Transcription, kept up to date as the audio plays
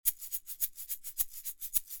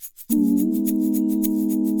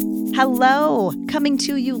Hello, coming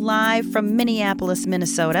to you live from Minneapolis,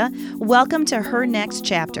 Minnesota. Welcome to Her Next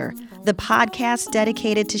Chapter, the podcast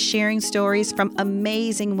dedicated to sharing stories from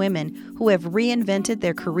amazing women who have reinvented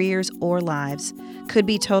their careers or lives. Could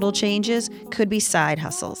be total changes, could be side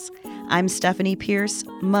hustles. I'm Stephanie Pierce,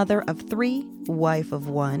 mother of 3, wife of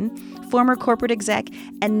 1, former corporate exec,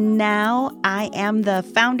 and now I am the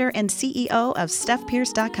founder and CEO of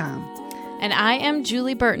StephPierce.com. And I am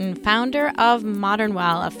Julie Burton, founder of Modern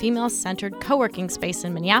Well, a female-centered co-working space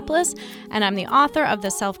in Minneapolis, and I'm the author of The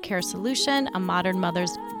Self-Care Solution, a modern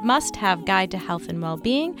mother's must-have guide to health and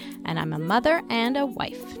well-being, and I'm a mother and a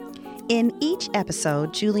wife. In each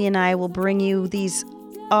episode, Julie and I will bring you these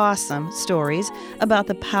awesome stories about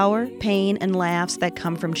the power, pain, and laughs that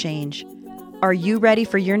come from change. Are you ready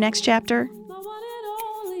for your next chapter?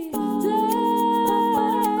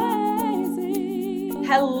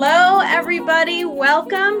 Hello, everybody.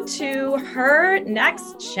 Welcome to Her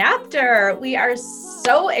Next Chapter. We are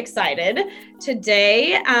so excited.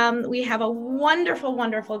 Today, we have a wonderful,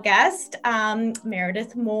 wonderful guest,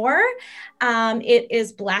 Meredith Moore. It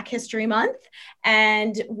is Black History Month,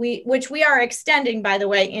 and which we are extending, by the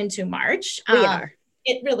way, into March. We are.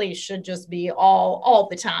 It really should just be all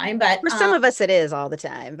the time, but for some of us it is all the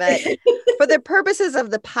time. But for the purposes of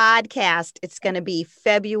the podcast, it's going to be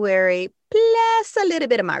February plus a little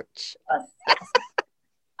bit of March.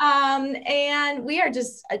 And we are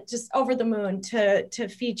just over the moon to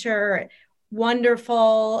feature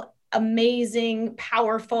wonderful, amazing,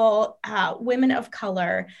 powerful women of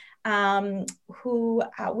color who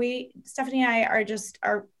Stephanie and I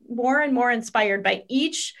are more and more inspired by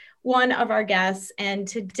each one of our guests. And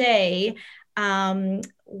today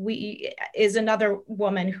is another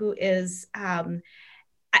woman who is,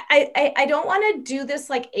 I don't want to do this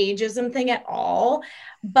like ageism thing at all,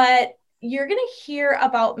 but you're going to hear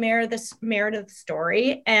about Meredith's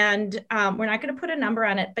story, and we're not going to put a number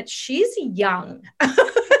on it, but she's young.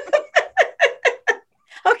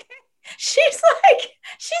 Okay. She's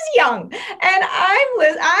young, and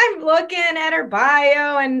I'm looking at her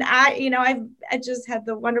bio, and I just had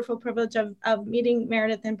the wonderful privilege of meeting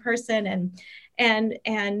Meredith in person,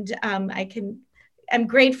 and I'm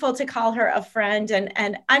grateful to call her a friend,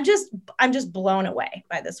 and I'm just blown away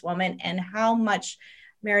by this woman and how much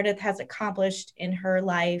Meredith has accomplished in her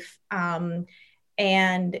life.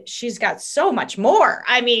 And she's got so much more.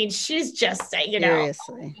 I mean, she's just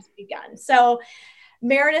seriously just begun. So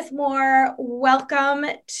Meredith Moore, welcome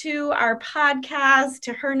to our podcast,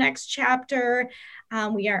 to Her Next Chapter.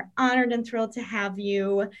 We are honored and thrilled to have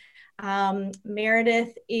you.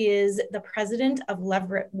 Meredith is the president of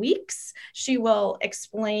Leverett Weeks. She will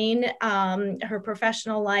explain her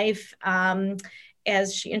professional life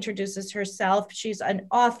as she introduces herself. She's an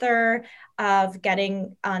author of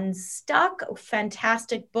Getting Unstuck, a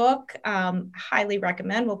fantastic book, highly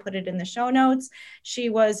recommend. We'll put it in the show notes. She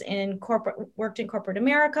was worked in corporate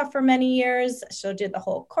America for many years, so did the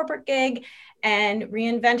whole corporate gig and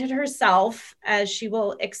reinvented herself, as she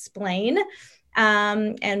will explain,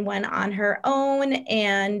 and went on her own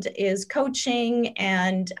and is coaching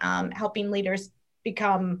and helping leaders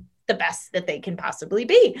become the best that they can possibly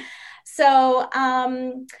be. So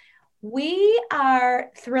we are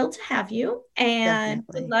thrilled to have you, and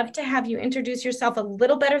would love to have you introduce yourself a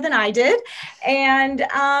little better than I did, and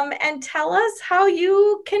tell us how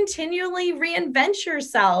you continually reinvent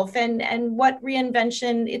yourself, and what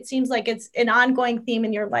reinvention, it seems like it's an ongoing theme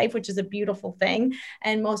in your life, which is a beautiful thing.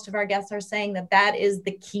 And most of our guests are saying that is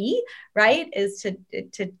the key, right? Is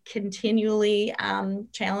to continually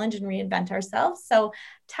challenge and reinvent ourselves. So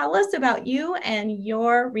tell us about you and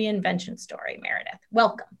your reinvention story, Meredith.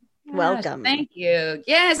 Welcome. Welcome. Thank you.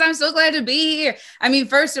 Yes, I'm so glad to be here. I mean,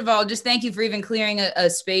 first of all, just thank you for even clearing a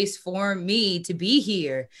space for me to be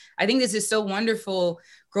here. I think this is so wonderful.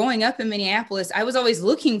 Growing up in Minneapolis, I was always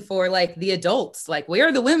looking for like the adults, like where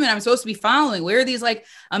are the women I'm supposed to be following? Where are these like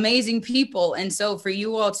amazing people? And so for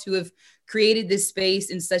you all to have created this space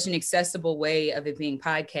in such an accessible way of it being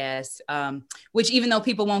podcast, which even though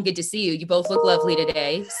people won't get to see you, you both look lovely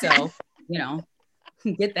today. So,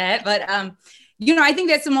 get that. But, I think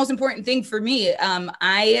that's the most important thing for me.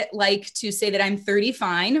 I like to say that I'm 30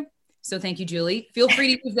 fine. So thank you, Julie. Feel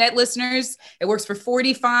free to use that, listeners. It works for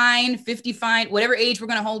 40 fine, 50 fine, whatever age we're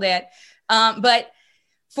going to hold at. But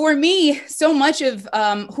for me, so much of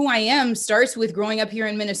who I am starts with growing up here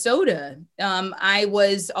in Minnesota. I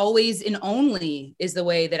was always an only, is the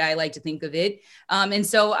way that I like to think of it. And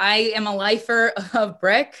so I am a lifer of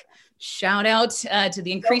Breck. Shout out to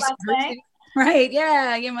the increased diversity. Right.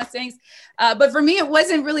 Yeah. Mustangs. But for me, it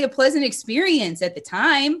wasn't really a pleasant experience at the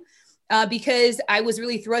time because I was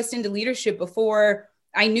really thrust into leadership before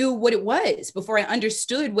I knew what it was, before I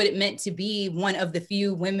understood what it meant to be one of the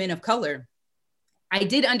few women of color. I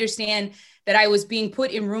did understand that I was being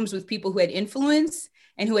put in rooms with people who had influence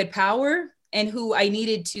and who had power, and who I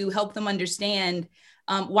needed to help them understand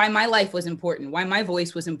why my life was important, why my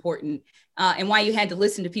voice was important, and why you had to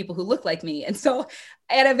listen to people who look like me. And so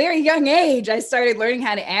at a very young age, I started learning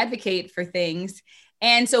how to advocate for things.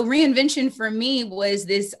 And so reinvention for me was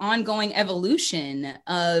this ongoing evolution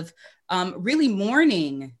of really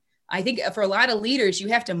mourning. I think for a lot of leaders, you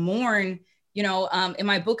have to mourn. In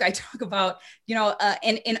my book, I talk about,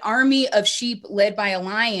 an army of sheep led by a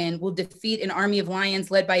lion will defeat an army of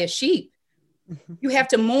lions led by a sheep. You have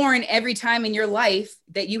to mourn every time in your life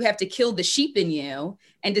that you have to kill the sheep in you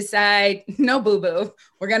and decide, no, boo-boo,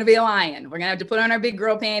 we're going to be a lion. We're going to have to put on our big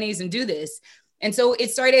girl panties and do this. And so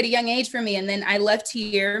it started at a young age for me. And then I left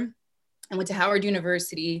here and went to Howard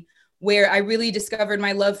University, where I really discovered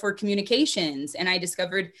my love for communications. And I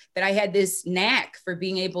discovered that I had this knack for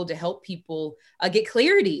being able to help people get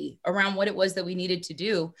clarity around what it was that we needed to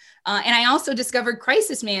do. And I also discovered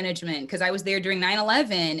crisis management, because I was there during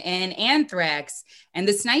 9/11 and anthrax and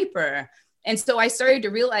the sniper. And so I started to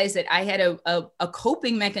realize that I had a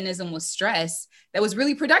coping mechanism with stress that was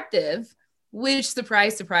really productive, which,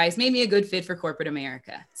 surprise, surprise, made me a good fit for corporate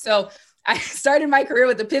America. So I started my career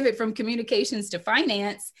with a pivot from communications to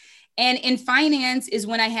finance. And in finance is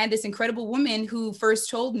when I had this incredible woman who first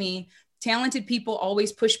told me talented people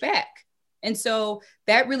always push back. And so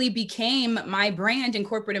that really became my brand in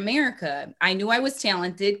corporate America. I knew I was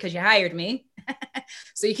talented because you hired me.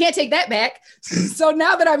 So you can't take that back. So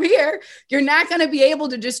now that I'm here, you're not going to be able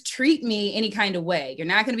to just treat me any kind of way. You're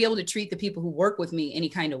not going to be able to treat the people who work with me any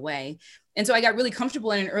kind of way. And so I got really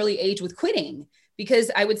comfortable in an early age with quitting,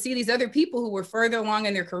 because I would see these other people who were further along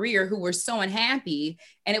in their career who were so unhappy.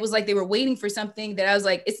 And it was like they were waiting for something that I was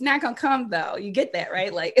like, it's not going to come though. You get that,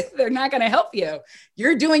 right? Like, they're not going to help you.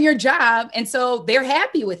 You're doing your job. And so they're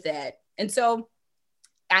happy with that. And so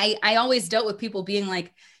I always dealt with people being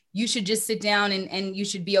like, you should just sit down and you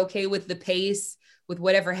should be okay with the pace, with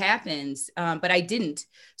whatever happens. But I didn't.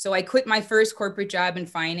 So I quit my first corporate job in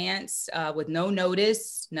finance with no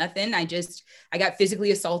notice, nothing. I got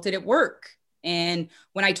physically assaulted at work. And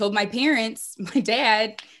when I told my parents, my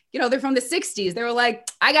dad, they're from the 60s. They were like,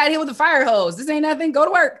 I got hit with a fire hose. This ain't nothing. Go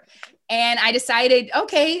to work. And I decided,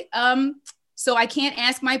 okay, so I can't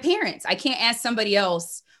ask my parents. I can't ask somebody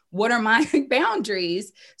else, what are my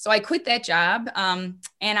boundaries? So I quit that job. And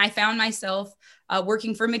I found myself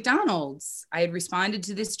working for McDonald's. I had responded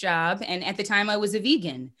to this job. And at the time I was a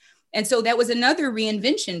vegan. And so that was another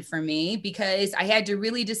reinvention for me, because I had to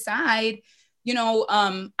really decide,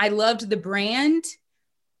 I loved the brand,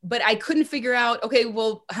 but I couldn't figure out, okay,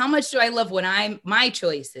 well, how much do I love my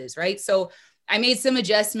choices, right? So I made some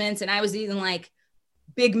adjustments, and I was eating like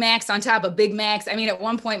Big Macs on top of Big Macs. I mean, at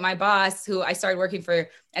one point, my boss, who I started working for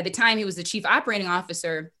at the time, he was the chief operating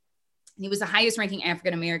officer. He was the highest ranking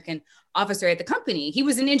African-American officer at the company. He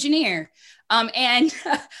was an engineer. And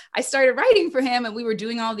I started writing for him, and we were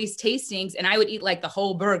doing all these tastings, and I would eat like the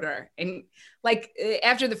whole burger. And like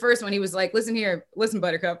after the first one, he was like, listen,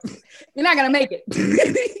 Buttercup, you're not going to make it.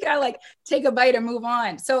 You got to like take a bite and move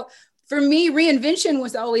on. So for me, reinvention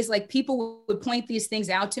was always like, people would point these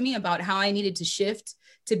things out to me about how I needed to shift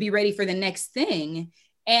to be ready for the next thing.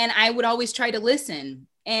 And I would always try to listen.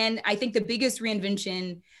 And I think the biggest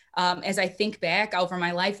reinvention, as I think back over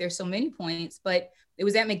my life, there's so many points, but it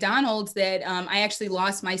was at McDonald's that I actually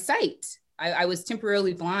lost my sight. I was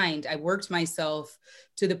temporarily blind. I worked myself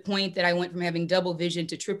to the point that I went from having double vision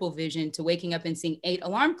to triple vision to waking up and seeing 8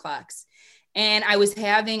 alarm clocks. And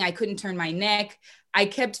I couldn't turn my neck. I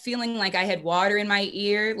kept feeling like I had water in my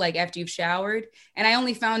ear, like after you've showered. And I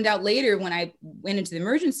only found out later when I went into the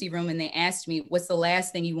emergency room and they asked me, what's the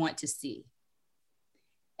last thing you want to see?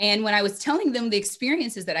 And when I was telling them the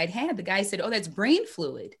experiences that I'd had, the guy said, oh, that's brain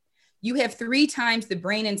fluid. You have 3 times the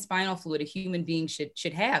brain and spinal fluid a human being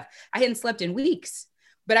should have. I hadn't slept in weeks,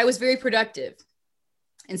 but I was very productive.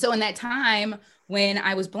 And so in that time when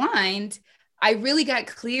I was blind, I really got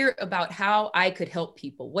clear about how I could help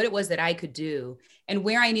people, what it was that I could do, and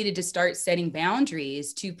where I needed to start setting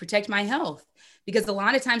boundaries to protect my health. Because a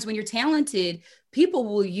lot of times when you're talented, people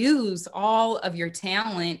will use all of your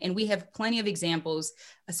talent. And we have plenty of examples,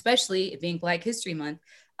 especially it being Black History Month.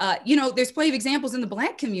 There's plenty of examples in the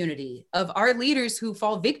Black community of our leaders who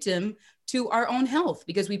fall victim to our own health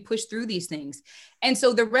because we push through these things. And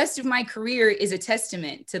so the rest of my career is a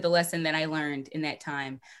testament to the lesson that I learned in that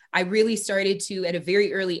time. I really started to, at a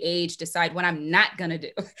very early age, decide what I'm not going to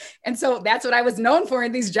do. And so that's what I was known for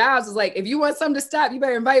in these jobs, was like, if you want something to stop, you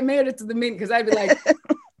better invite Meredith to the meeting, because I'd be like,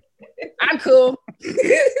 I'm cool.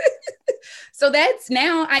 So that's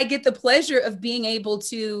now I get the pleasure of being able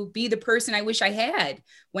to be the person I wish I had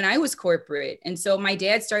when I was corporate. And so my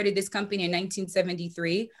dad started this company in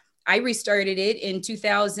 1973. I restarted it in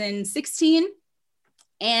 2016.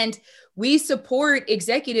 And we support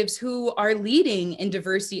executives who are leading in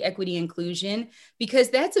diversity, equity, inclusion,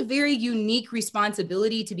 because that's a very unique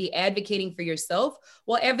responsibility to be advocating for yourself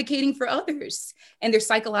while advocating for others. And there's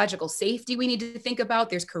psychological safety we need to think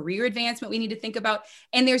about. There's career advancement we need to think about.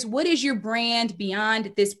 And there's what is your brand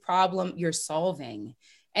beyond this problem you're solving?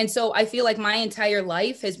 And so I feel like my entire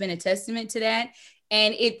life has been a testament to that.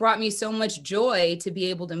 And it brought me so much joy to be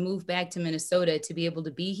able to move back to Minnesota, to be able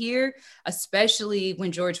to be here, especially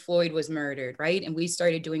when George Floyd was murdered, right? And we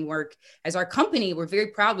started doing work as our company. We're very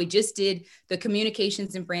proud. We just did the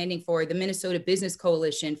communications and branding for the Minnesota Business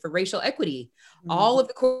Coalition for Racial Equity. All of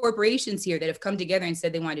the corporations here that have come together and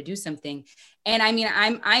said they want to do something. And I mean,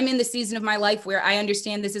 I'm in the season of my life where I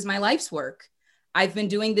understand this is my life's work. I've been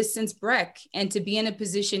doing this since Breck, and to be in a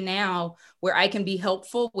position now where I can be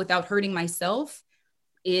helpful without hurting myself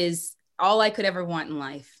is all I could ever want in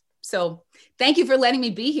life. So thank you for letting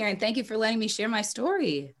me be here, and thank you for letting me share my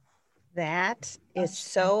story. That is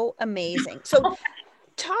so amazing. So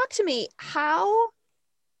talk to me,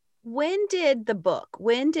 when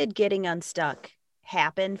did Getting Unstuck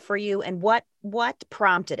happen for you, and what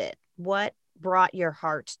prompted it? What brought your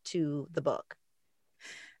heart to the book?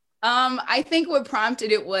 I think what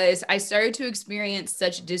prompted it was I started to experience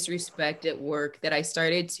such disrespect at work that I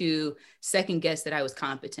started to second guess that I was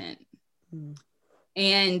competent.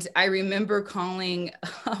 And I remember calling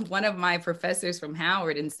one of my professors from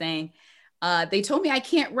Howard and saying, they told me I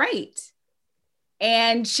can't write.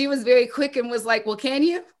 And she was very quick and was like, well, can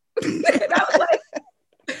you? And I was like,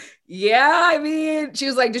 yeah, I mean, she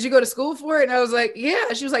was like, did you go to school for it? And I was like,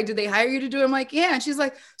 yeah. She was like, did they hire you to do it? I'm like, yeah. And she's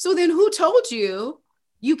like, so then who told you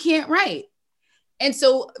you can't write? And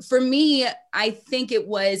so for me, I think it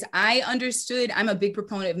was, I understood, I'm a big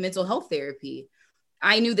proponent of mental health therapy.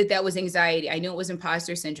 I knew that was anxiety. I knew it was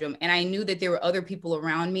imposter syndrome. And I knew that there were other people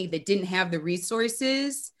around me that didn't have the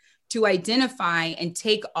resources to identify and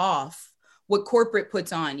take off what corporate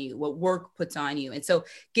puts on you, what work puts on you. And so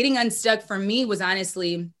Getting Unstuck for me was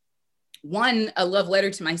honestly, one, a love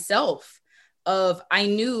letter to myself. I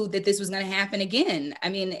knew that this was going to happen again. I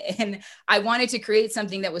mean, and I wanted to create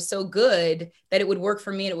something that was so good that it would work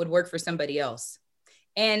for me and it would work for somebody else.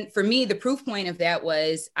 And for me, the proof point of that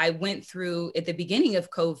was I went through at the beginning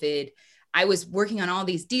of COVID, I was working on all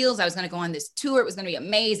these deals. I was going to go on this tour. It was going to be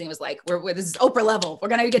amazing. It was like, this is Oprah level. We're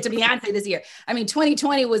going to get to Beyonce this year. I mean,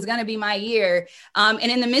 2020 was going to be my year. And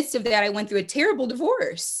in the midst of that, I went through a terrible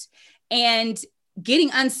divorce, and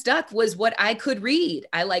Getting Unstuck was what I could read.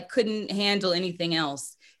 I couldn't handle anything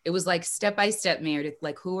else. It was like step by step, Meredith,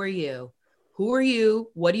 like, who are you? Who are you?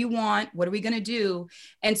 What do you want? What are we going to do?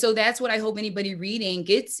 And so that's what I hope anybody reading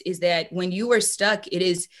gets, is that when you are stuck, it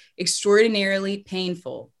is extraordinarily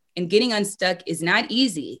painful. And getting unstuck is not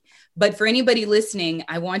easy. But for anybody listening,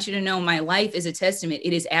 I want you to know my life is a testament.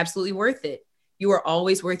 It is absolutely worth it. You are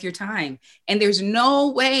always worth your time. And there's no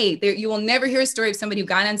way you will never hear a story of somebody who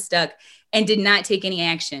got unstuck and did not take any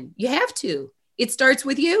action. You have to. It starts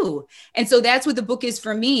with you. And so that's what the book is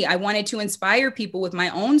for me. I wanted to inspire people with my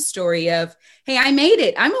own story of, hey, I made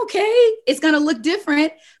it. I'm okay. It's going to look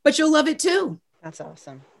different, but you'll love it too. That's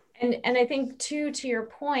awesome. And I think too, to your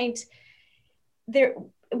point,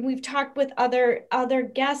 we've talked with other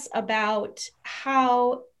guests about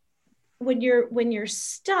how when you're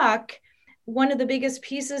stuck, one of the biggest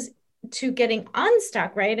pieces to getting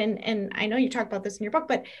unstuck, right? And I know you talk about this in your book,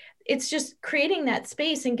 but it's just creating that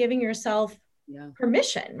space and giving yourself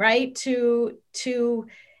permission, right?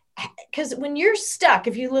 Because when you're stuck,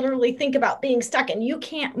 if you literally think about being stuck and you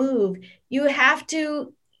can't move, you have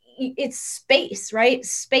to, it's space, right?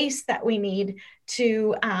 Space that we need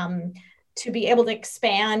to be able to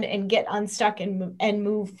expand and get unstuck and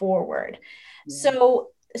move forward. Yeah.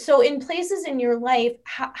 So in places in your life,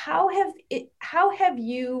 how have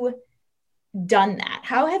you done that?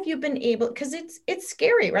 How have you been able, because it's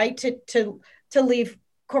scary, right? To leave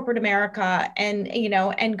corporate America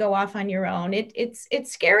and go off on your own.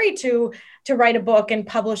 It's scary to write a book and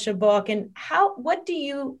publish a book. And what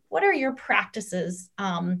are your practices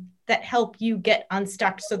that help you get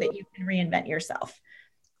unstuck so that you can reinvent yourself?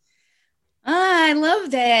 I love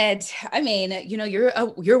that. I mean,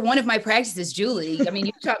 you're one of my practices, Julie. I mean,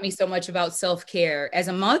 you taught me so much about self-care as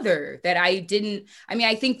a mother that I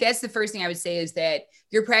think that's the first thing I would say, is that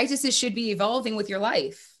your practices should be evolving with your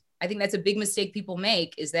life. I think that's a big mistake people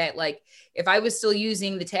make, is that, like, if I was still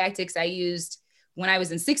using the tactics I used when I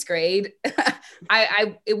was in 6th grade,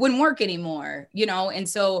 it wouldn't work anymore, you know? And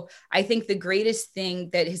so I think the greatest thing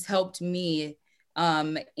that has helped me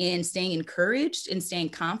in staying encouraged and staying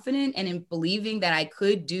confident and in believing that I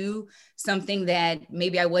could do something that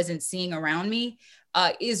maybe I wasn't seeing around me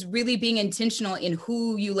is really being intentional in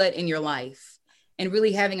who you let in your life and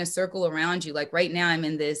really having a circle around you. Like right now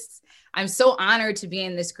I'm so honored to be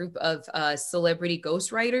in this group of celebrity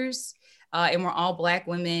ghostwriters and we're all Black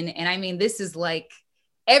women. And I mean, this is like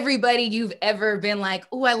everybody you've ever been like,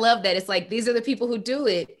 oh, I love that. It's like, these are the people who do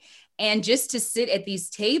it. And just to sit at these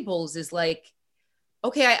tables is like,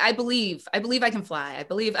 okay, I believe I can fly. I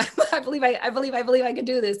believe I can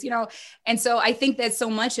do this, you know? And so I think that so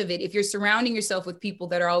much of it, if you're surrounding yourself with people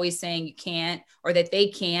that are always saying you can't, or that they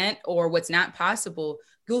can't, or what's not possible,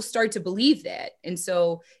 you'll start to believe that. And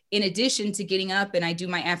so in addition to getting up and I do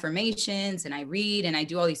my affirmations and I read and I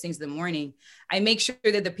do all these things in the morning, I make sure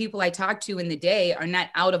that the people I talk to in the day are not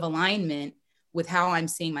out of alignment with how I'm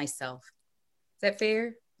seeing myself. Is that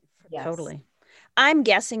fair? Yes. Totally. I'm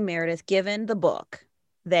guessing, Meredith, given the book,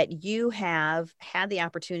 that you have had the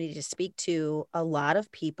opportunity to speak to a lot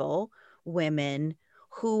of people, women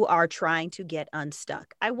who are trying to get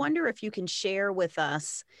unstuck. I wonder if you can share with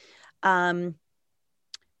us,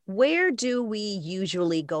 where do we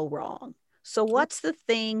usually go wrong? So what's the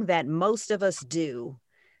thing that most of us do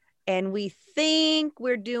and we think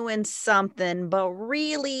we're doing something, but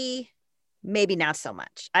really maybe not so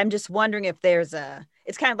much? I'm just wondering if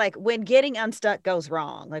it's kind of like when getting unstuck goes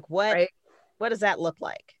wrong, like what? Right. What does that look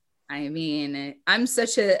like? I mean, I'm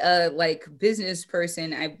such a like business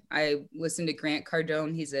person. I listen to Grant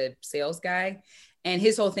Cardone. He's a sales guy. And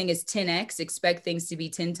his whole thing is 10X, expect things to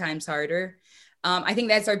be 10 times harder. I think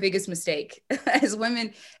that's our biggest mistake as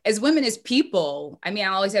women, as people. I mean, I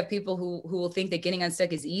always have people who will think that getting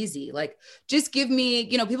unstuck is easy. Like, just give me,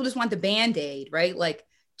 you know, people just want the Band-Aid, right? Like,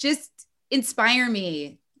 just inspire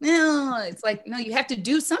me. No, it's like, no, you have to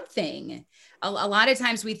do something. A lot of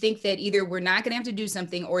times we think that either we're not going to have to do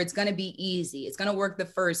something or it's going to be easy. It's going to work the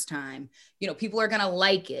first time. You know, people are going to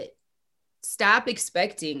like it. Stop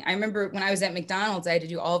expecting. I remember when I was at McDonald's, I had to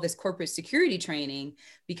do all this corporate security training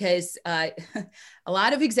because a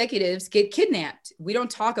lot of executives get kidnapped. We don't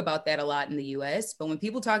talk about that a lot in the US, but when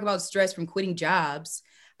people talk about stress from quitting jobs,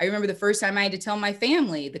 I remember the first time I had to tell my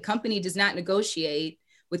family, the company does not negotiate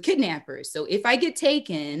with kidnappers. So if I get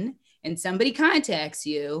taken and somebody contacts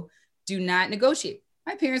you, do not negotiate.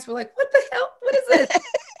 My parents were like, what the hell? What is this?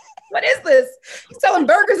 What is this? He's selling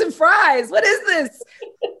burgers and fries. What is this?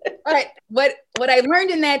 All right. What I learned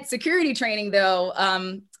in that security training, though,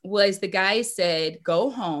 was the guy said, go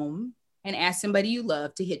home and ask somebody you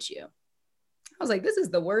love to hit you. I was like, this is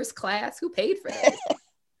the worst class. Who paid for this?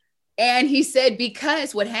 And he said,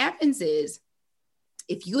 because what happens is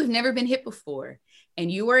if you have never been hit before and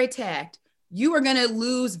you are attacked, you are going to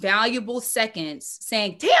lose valuable seconds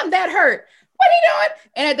saying, damn, that hurt. What are you doing?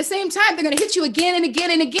 And at the same time, they're going to hit you again and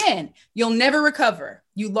again and again. You'll never recover.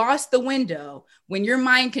 You lost the window when your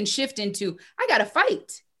mind can shift into, I got to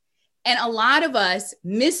fight. And a lot of us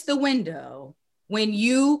miss the window when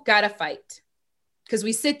you got to fight. Because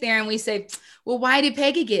we sit there and we say, well, why did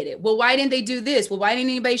Peggy get it? Well, why didn't they do this? Well, why didn't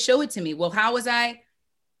anybody show it to me? Well, how was I?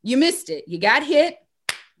 You missed it. You got hit.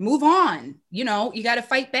 Move on. You know, you got to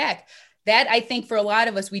fight back. That, I think, for a lot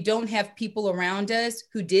of us, we don't have people around us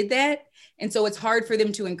who did that. And so it's hard for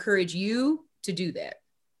them to encourage you to do that.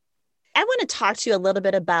 I want to talk to you a little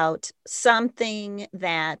bit about something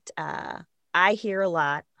that I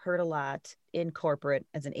heard a lot in corporate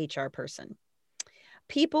as an HR person.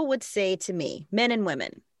 People would say to me, men and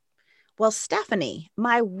women, well, Stephanie,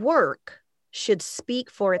 my work should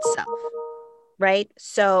speak for itself, right?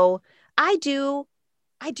 So I do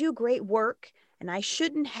great work. And I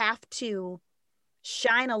shouldn't have to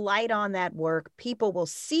shine a light on that work. People will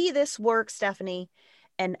see this work, Stephanie,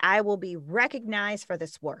 and I will be recognized for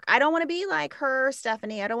this work. I don't want to be like her,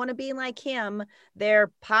 Stephanie. I don't want to be like him.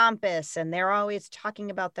 They're pompous and they're always talking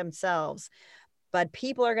about themselves. But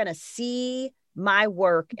people are going to see my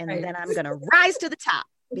work and then I'm going to rise to the top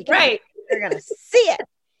because they're going to see it.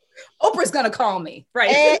 Oprah's going to call me,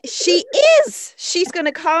 right? And she is. She's going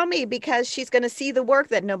to call me because she's going to see the work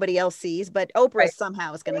that nobody else sees, but Oprah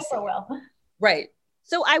somehow is going to see it. Right.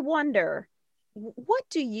 So I wonder, what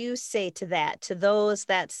do you say to that, to those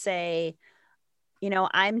that say, you know,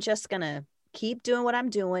 I'm just going to keep doing what I'm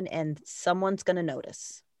doing and someone's going to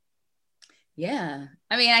notice? Yeah.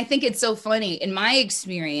 I mean, I think it's so funny. In my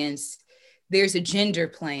experience, there's a gender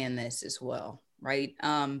play in this as well, right?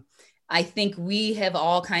 I think we have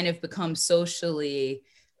all kind of become socially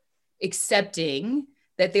accepting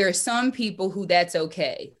that there are some people who that's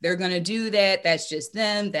okay. They're going to do that. That's just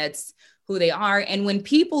them. That's who they are. And when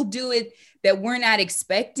people do it that we're not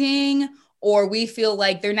expecting, or we feel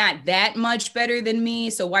like they're not that much better than me,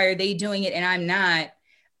 so why are they doing it and I'm not?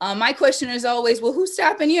 My question is always, well, who's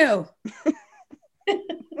stopping you?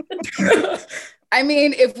 I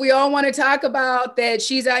mean, if we all want to talk about that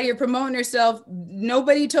she's out here promoting herself,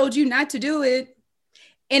 nobody told you not to do it.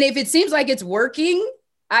 And if it seems like it's working,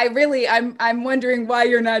 I'm wondering why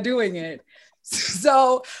you're not doing it.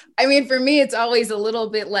 So, I mean, for me, it's always a little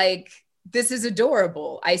bit like, this is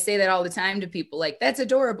adorable. I say that all the time to people, like, that's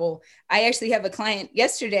adorable. I actually have a client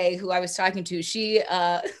yesterday who I was talking to. She's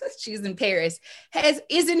in Paris,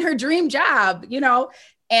 is in her dream job, you know,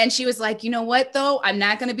 and she was like, you know what, though, I'm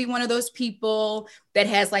not going to be one of those people that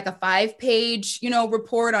has like a 5-page, you know,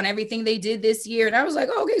 report on everything they did this year. And I was like,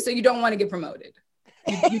 oh, okay, so you don't want to get promoted.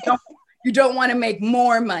 You don't want to make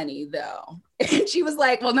more money, though. And she was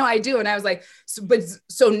like, well, no, I do. And I was like,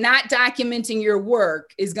 so not documenting your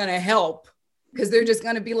work is going to help, because they're just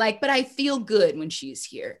going to be like, but I feel good when she's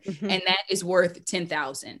here. Mm-hmm. And that is worth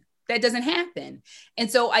 10,000. That doesn't happen. And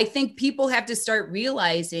so I think people have to start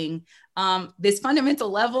realizing this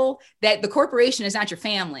fundamental level that the corporation is not your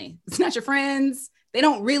family. It's not your friends. They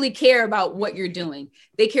don't really care about what you're doing.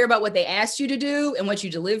 They care about what they asked you to do and what you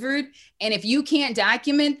delivered. And if you can't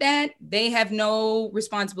document that, they have no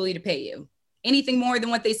responsibility to pay you anything more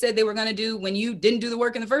than what they said they were going to do when you didn't do the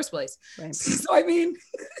work in the first place. Right. So, I mean,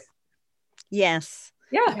 yes.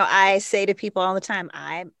 Yeah. You know, I say to people all the time,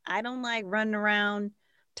 I don't like running around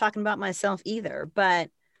talking about myself either,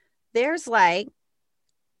 but there's like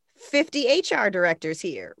 50 HR directors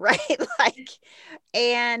here, right? Like,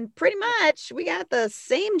 and pretty much we got the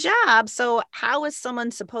same job. So how is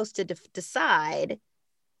someone supposed to decide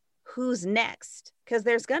who's next? Because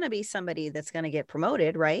there's going to be somebody that's going to get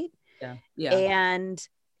promoted, right? Yeah. And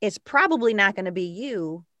it's probably not going to be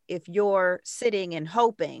you if you're sitting and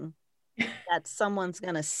hoping that someone's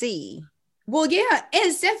going to see. Well, yeah.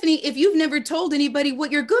 And Stephanie, if you've never told anybody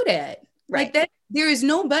what you're good at, right, like that, there is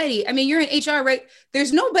nobody. I mean, you're in HR, right?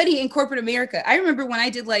 There's nobody in corporate America. I remember when I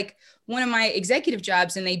did like one of my executive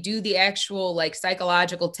jobs and they do the actual like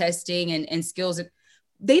psychological testing and skills.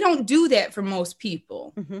 They don't do that for most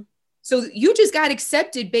people. Mm-hmm. So you just got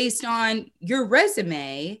accepted based on your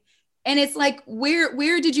resume. And it's like,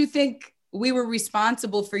 where did you think we were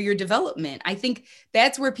responsible for your development? I think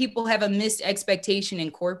that's where people have a missed expectation in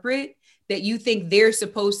corporate, that you think they're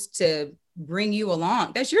supposed to bring you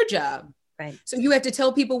along. That's your job. Right. So you have to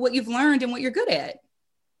tell people what you've learned and what you're good at.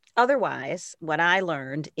 Otherwise, what I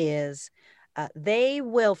learned is they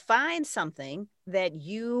will find something that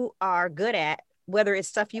you are good at, whether it's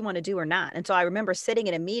stuff you want to do or not. And so I remember sitting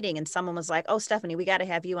in a meeting and someone was like, oh, Stephanie, we got to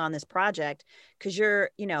have you on this project because you're,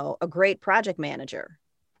 you know, a great project manager.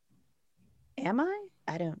 Am I?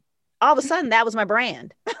 I don't. All of a sudden, that was my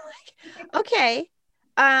brand. Like, okay.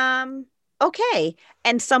 Okay.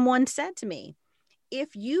 And someone said to me,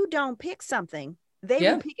 if you don't pick something, they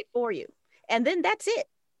will pick it for you. And then that's it.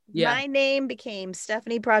 Yeah. My name became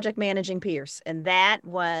Stephanie Project Managing Pierce. And that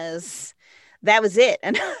was it.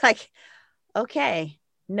 And like, okay,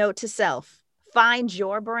 note to self, find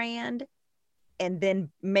your brand and then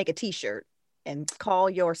make a t-shirt and call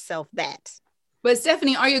yourself that. But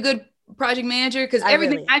Stephanie, are you a good project manager? Because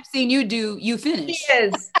everything I've seen you do, you finish.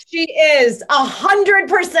 She is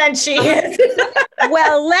 100%. She is.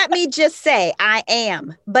 Well, let me just say I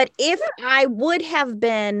am. But if I would have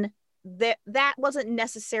been, that wasn't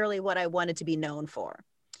necessarily what I wanted to be known for.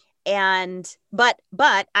 And but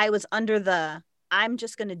I was under I'm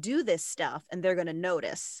just going to do this stuff and they're going to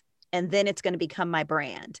notice. And then it's going to become my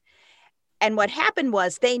brand. And what happened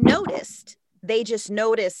was they just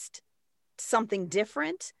noticed something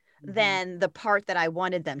different than the part that I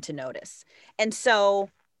wanted them to notice. And so,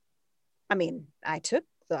 I mean, I took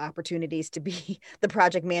the opportunities to be the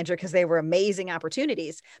project manager because they were amazing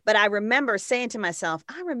opportunities. But I remember saying to myself,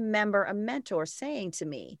 I remember a mentor saying to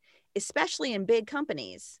me, especially in big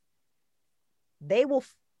companies, they will,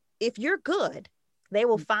 if you're good, they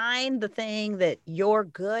will find the thing that you're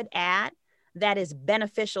good at that is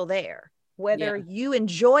beneficial there, whether you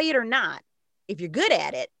enjoy it or not. If you're good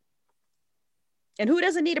at it, and who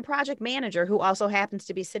doesn't need a project manager who also happens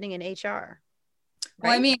to be sitting in HR? Right?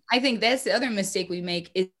 Well, I mean, I think that's the other mistake we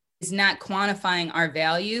make is not quantifying our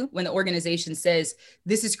value. When the organization says,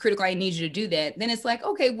 this is critical, I need you to do that. Then it's like,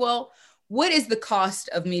 okay, well, what is the cost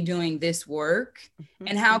of me doing this work? Mm-hmm.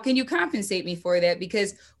 And how can you compensate me for that?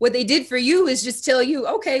 Because what they did for you is just tell you,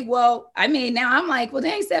 okay, well, I mean, now I'm like, well,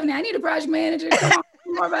 dang, Stephanie, I need a project manager. Come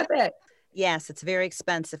on, more about that. Yes, it's very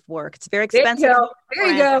expensive work. It's very expensive.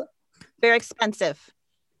 There you go. Very expensive.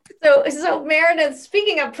 So Meredith,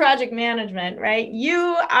 speaking of project management, right?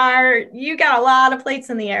 You got a lot of plates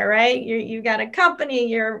in the air, right? You got a company,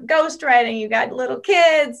 you're ghostwriting, you got little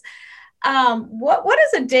kids. What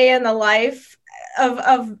is a day in the life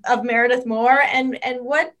of Meredith Moore, and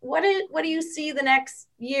what do you see the next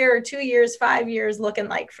year, 2 years, 5 years looking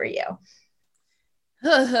like for you?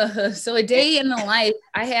 So a day in the life,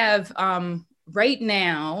 I have right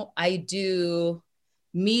now, I do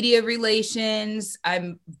media relations.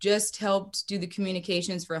 I'm just helped do the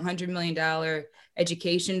communications for $100 million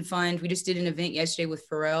education fund. We just did an event yesterday with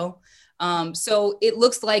Pharrell. So it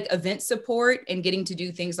looks like event support and getting to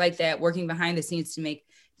do things like that, working behind the scenes to make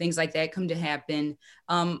things like that come to happen.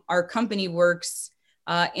 Our company works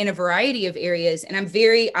in a variety of areas, and I'm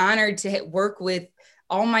very honored to work with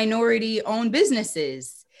all minority owned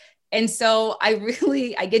businesses. And so I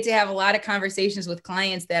get to have a lot of conversations with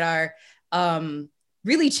clients that are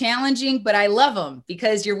really challenging, but I love them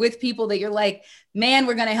because you're with people that you're like, man,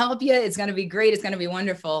 we're going to help you. It's going to be great. It's going to be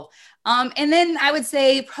wonderful. And then I would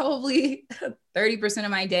say probably 30% of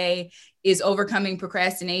my day is overcoming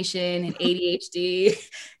procrastination and ADHD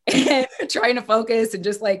and trying to focus and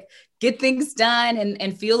just like get things done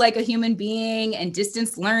and feel like a human being and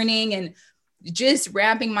distance learning and just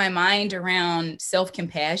wrapping my mind around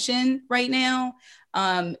self-compassion right now.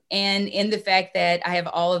 And in the fact that I have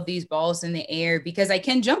all of these balls in the air because I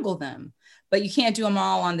can juggle them, but you can't do them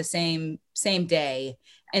all on the same day.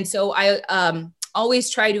 And so I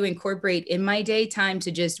always try to incorporate in my day time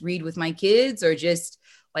to just read with my kids or just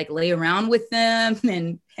like lay around with them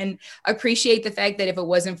and appreciate the fact that if it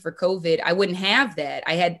wasn't for COVID, I wouldn't have that.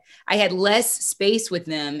 I had less space with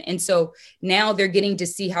them. And so now they're getting to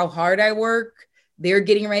see how hard I work. They're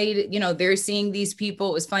getting ready to, they're seeing these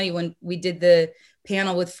people. It was funny when we did the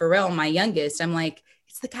panel with Pharrell, my youngest, I'm like,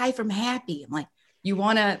 it's the guy from Happy. I'm like, you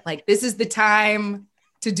want to this is the time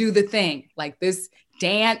to do the thing, like this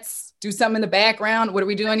dance, do something in the background. What are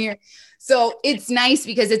we doing here? So it's nice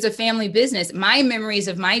because it's a family business. My memories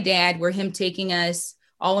of my dad were him taking us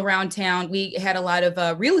all around town. We had a lot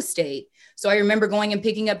of real estate. So I remember going and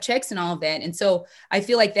picking up checks and all of that. And so I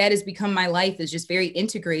feel like that has become my life, is just very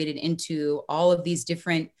integrated into all of these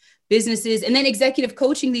different businesses, and then executive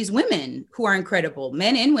coaching these women who are incredible,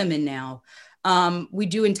 men and women now. We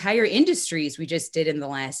do entire industries we just did in the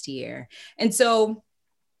last year. And so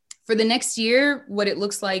for the next year, what it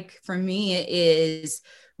looks like for me is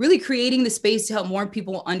really creating the space to help more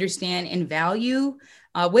people understand and value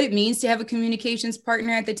what it means to have a communications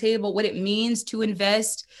partner at the table, what it means to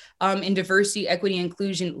invest in diversity, equity,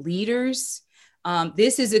 inclusion leaders.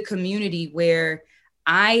 This is a community where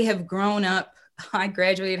I have grown up. I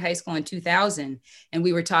graduated high school in 2000, and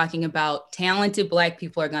we were talking about talented Black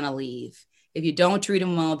people are going to leave. If you don't treat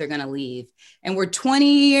them well, they're going to leave. And we're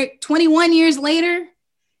 21 years later,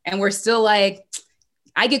 and we're still like,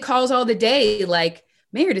 I get calls all the day like,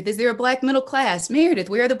 Meredith, is there a Black middle class? Meredith,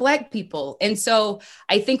 where are the Black people? And so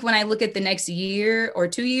I think when I look at the next year or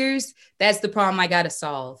 2 years, that's the problem I got to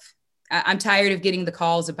solve. I'm tired of getting the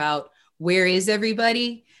calls about where is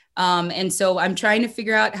everybody? And so I'm trying to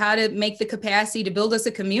figure out how to make the capacity to build us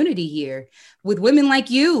a community here with women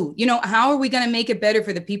like you. How are we going to make it better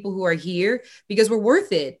for the people who are here? Because we're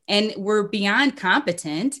worth it and we're beyond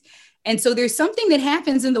competent. And so there's something that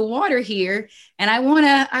happens in the water here, and I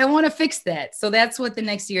want to fix that. So that's what the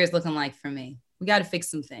next year is looking like for me. We got to fix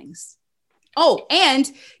some things. Oh,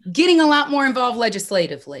 and getting a lot more involved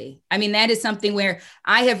legislatively. I mean, that is something where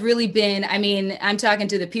I have really been, I'm talking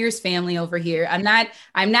to the Pierce family over here. I'm not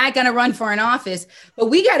going to run for an office, but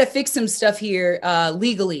we got to fix some stuff here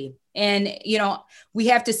legally. And, we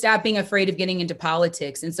have to stop being afraid of getting into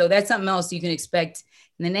politics. And so that's something else you can expect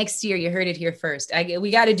in the next year. You heard it here first.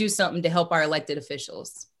 We got to do something to help our elected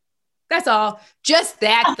officials. That's all. Just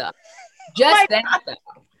that, though. Though.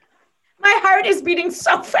 My heart is beating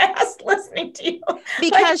so fast listening to you.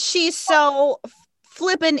 Because she's so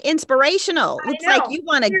flippin' inspirational. It's like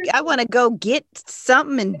I want to go get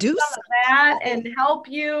something and do something. That and help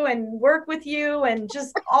you and work with you and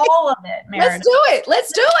just all of it, Meredith.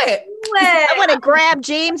 Let's do it. I want to grab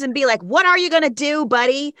James and be like, what are you going to do,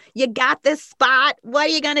 buddy? You got this spot. What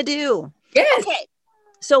are you going to do? Yes. Okay.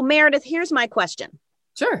 So Meredith, here's my question.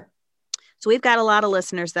 Sure. So we've got a lot of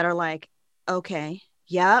listeners that are like, okay,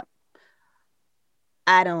 yep.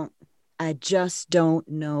 I just don't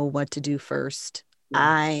know what to do first.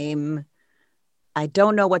 I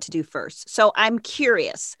don't know what to do first. So I'm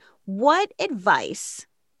curious, what advice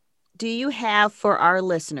do you have for our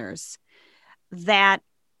listeners that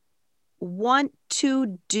want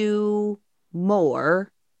to do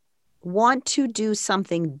more, want to do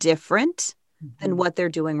something different, than what they're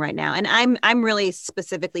doing right now. And I'm really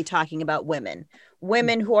specifically talking about women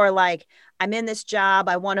who are like, I'm in this job,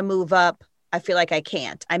 I want to move up, I feel like I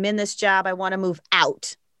can't. I'm in this job, I want to move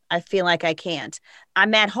out, I feel like I can't.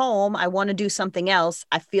 I'm at home, I want to do something else,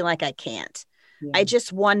 I feel like I can't. Yeah. I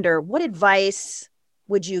just wonder, what advice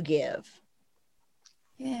would you give?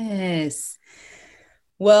 Yes.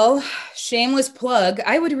 Well, shameless plug,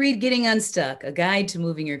 I would read Getting Unstuck, A Guide to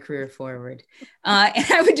Moving Your Career Forward. And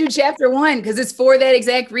I would do chapter 1 because it's for that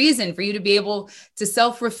exact reason, for you to be able to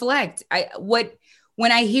self-reflect.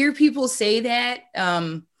 When I hear people say that,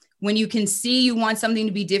 when you can see you want something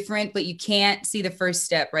to be different, but you can't see the first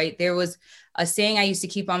step, right? There was a saying I used to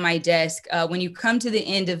keep on my desk. When you come to the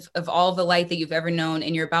end of all the light that you've ever known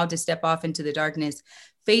and you're about to step off into the darkness,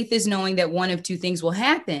 faith is knowing that one of two things will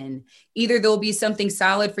happen. Either there'll be something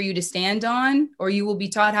solid for you to stand on, or you will be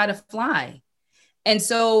taught how to fly. And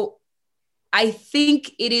so I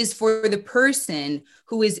think it is for the person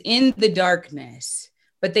who is in the darkness,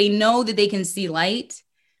 but they know that they can see light.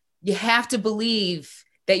 You have to believe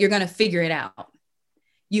that you're going to figure it out.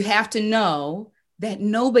 You have to know that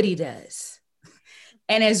nobody does.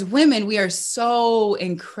 And as women, we are so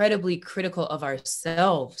incredibly critical of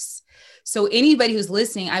ourselves. So anybody who's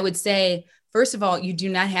listening, I would say, first of all, you do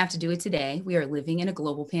not have to do it today. We are living in a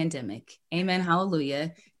global pandemic. Amen.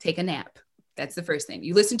 Hallelujah. Take a nap. That's the first thing.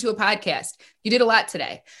 You listen to a podcast. You did a lot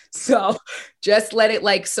today. So just let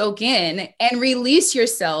it soak in and release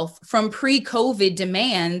yourself from pre-COVID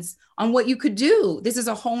demands on what you could do. This is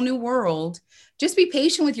a whole new world. Just be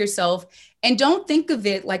patient with yourself and don't think of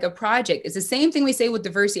it like a project. It's the same thing we say with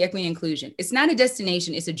diversity, equity, and inclusion. It's not a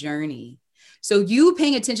destination. It's a journey. So you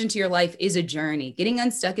paying attention to your life is a journey. Getting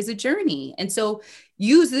unstuck is a journey. And so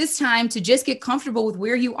use this time to just get comfortable with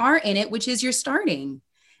where you are in it, which is you're starting.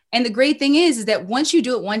 And the great thing is that once you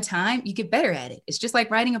do it one time, you get better at it. It's just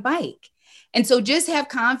like riding a bike. And so just have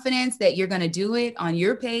confidence that you're going to do it on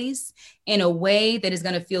your pace in a way that is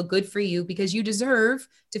going to feel good for you, because you deserve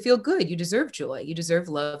to feel good. You deserve joy. You deserve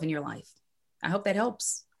love in your life. I hope that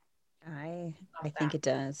helps. I think it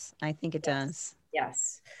does. I think it does.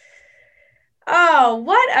 Yes. Oh,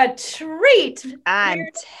 what a treat. I'm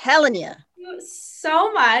telling you.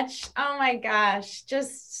 So much. Oh my gosh.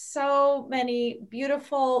 Just so many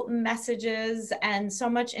beautiful messages and so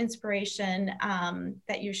much inspiration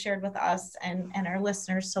that you shared with us and our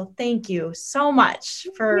listeners. So thank you so much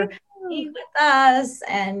for being with us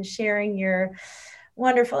and sharing your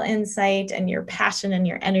wonderful insight and your passion and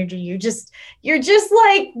your energy. You're just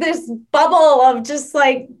like this bubble of just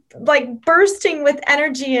like bursting with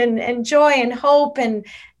energy and joy and hope and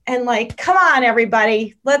like, come on,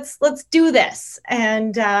 everybody, let's do this.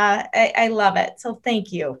 And I love it. So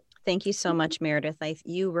thank you. Thank you so much, Meredith.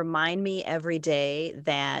 You remind me every day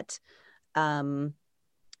that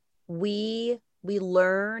we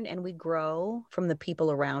learn and we grow from the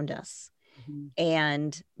people around us. Mm-hmm.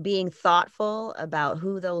 And being thoughtful about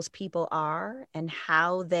who those people are and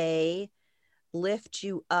how they lift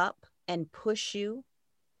you up and push you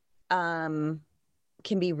can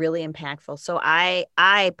be really impactful. So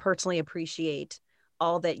I personally appreciate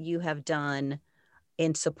all that you have done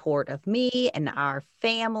in support of me and our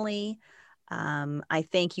family. I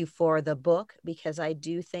thank you for the book, because I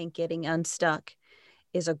do think Getting Unstuck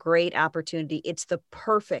is a great opportunity. It's the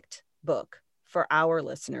perfect book for our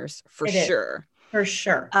listeners, for sure. For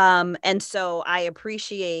sure. And so I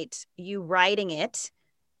appreciate you writing it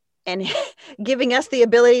and giving us the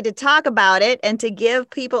ability to talk about it and to give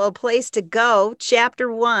people a place to go. Chapter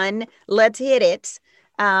 1, let's hit it.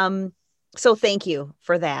 So thank you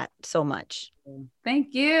for that so much.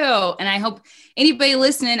 Thank you. And I hope anybody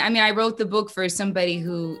listening, I wrote the book for somebody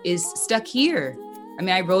who is stuck here.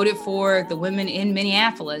 I wrote it for the women in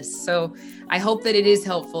Minneapolis. So I hope that it is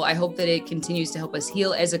helpful. I hope that it continues to help us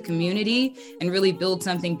heal as a community and really build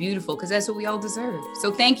something beautiful, because that's what we all deserve.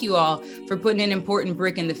 So thank you all for putting an important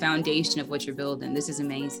brick in the foundation of what you're building. This is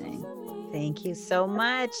amazing. Thank you so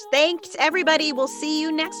much. Thanks, everybody. We'll see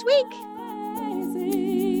you next week.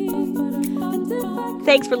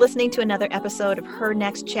 Thanks for listening to another episode of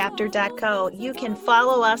HerNextChapter.co. You can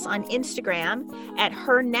follow us on Instagram at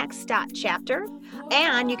HerNext.chapter.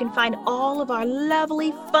 And you can find all of our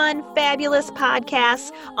lovely, fun, fabulous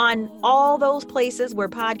podcasts on all those places where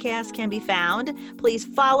podcasts can be found. Please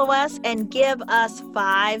follow us and give us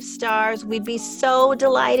 5 stars. We'd be so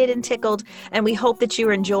delighted and tickled. And we hope that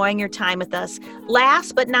you're enjoying your time with us.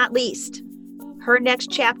 Last but not least,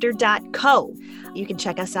 HerNextChapter.co. You can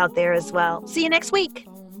check us out there as well. See you next week.